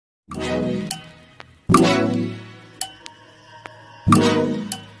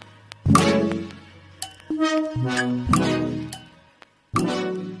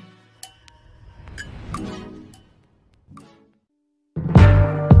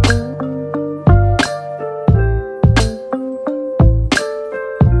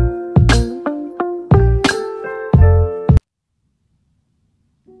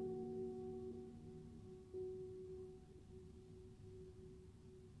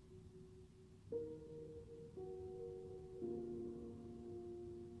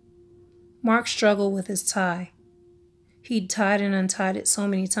Mark struggled with his tie. He'd tied and untied it so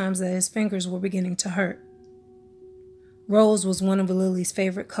many times that his fingers were beginning to hurt. Rose was one of Lily's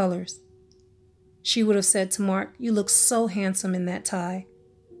favorite colors. She would have said to Mark, "You look so handsome in that tie."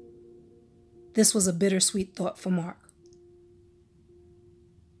 This was a bittersweet thought for Mark.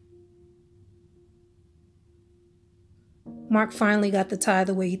 Mark finally got the tie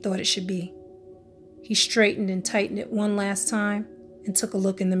the way he thought it should be. He straightened and tightened it one last time and took a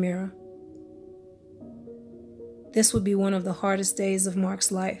look in the mirror. This would be one of the hardest days of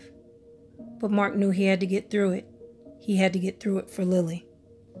Mark's life, but Mark knew he had to get through it. He had to get through it for Lily.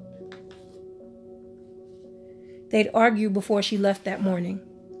 They'd argued before she left that morning.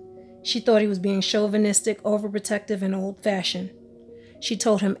 She thought he was being chauvinistic, overprotective, and old-fashioned. She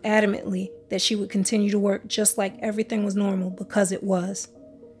told him adamantly that she would continue to work just like everything was normal because it was.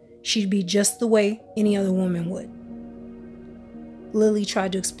 She'd be just the way any other woman would. Lily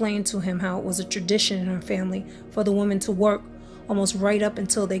tried to explain to him how it was a tradition in her family for the women to work almost right up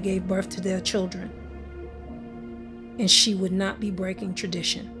until they gave birth to their children. And she would not be breaking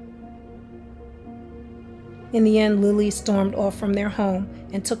tradition. In the end, Lily stormed off from their home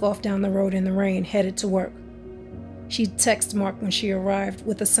and took off down the road in the rain, headed to work. She'd text Mark when she arrived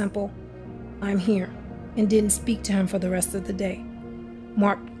with a simple, "I'm here," and didn't speak to him for the rest of the day.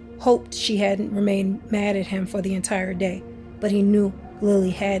 Mark hoped she hadn't remained mad at him for the entire day, but he knew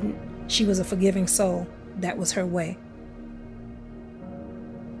Lily hadn't. She was a forgiving soul. That was her way.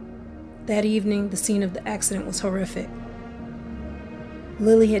 That evening, the scene of the accident was horrific.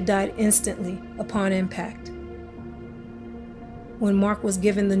 Lily had died instantly upon impact. When Mark was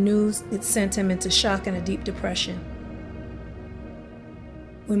given the news, it sent him into shock and a deep depression.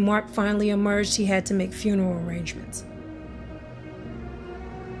 When Mark finally emerged, he had to make funeral arrangements.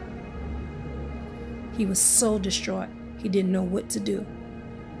 He was so distraught. He didn't know what to do.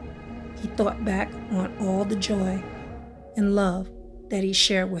 He thought back on all the joy and love that he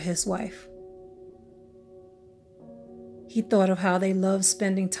shared with his wife. He thought of how they loved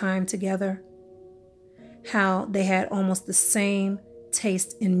spending time together, how they had almost the same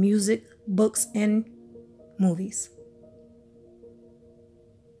taste in music, books, and movies.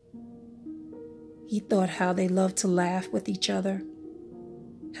 He thought how they loved to laugh with each other,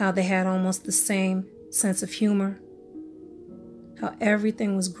 how they had almost the same sense of humor, how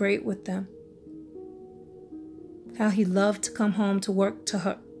everything was great with them, how he loved to come home to work to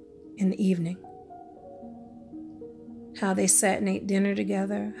her in the evening, how they sat and ate dinner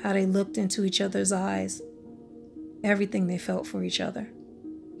together, how they looked into each other's eyes, everything they felt for each other.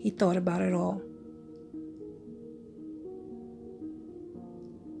 He thought about it all.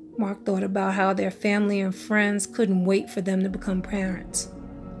 Mark thought about how their family and friends couldn't wait for them to become parents.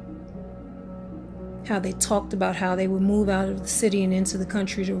 How they talked about how they would move out of the city and into the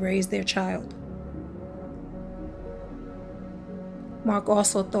country to raise their child. Mark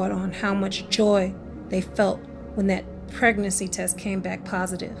also thought on how much joy they felt when that pregnancy test came back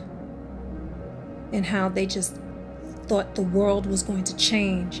positive, and how they just thought the world was going to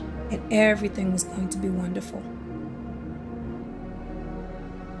change and everything was going to be wonderful.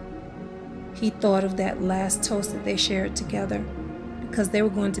 He thought of that last toast that they shared together, because they were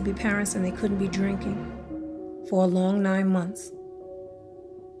going to be parents and they couldn't be drinking for a long 9 months.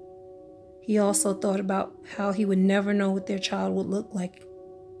 He also thought about how he would never know what their child would look like.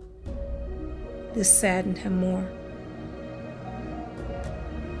 This saddened him more.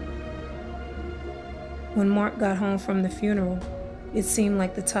 When Mark got home from the funeral, it seemed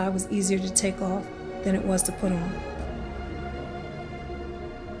like the tie was easier to take off than it was to put on.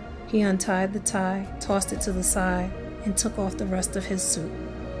 He untied the tie, tossed it to the side, and took off the rest of his suit.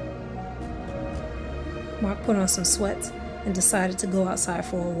 Mark put on some sweats and decided to go outside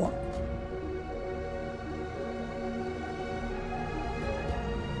for a walk.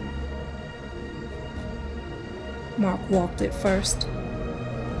 Mark walked at first,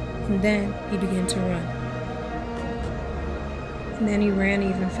 and then he began to run. And then he ran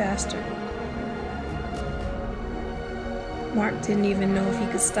even faster. Mark didn't even know if he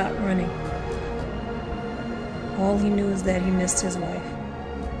could stop running. All he knew is that he missed his wife.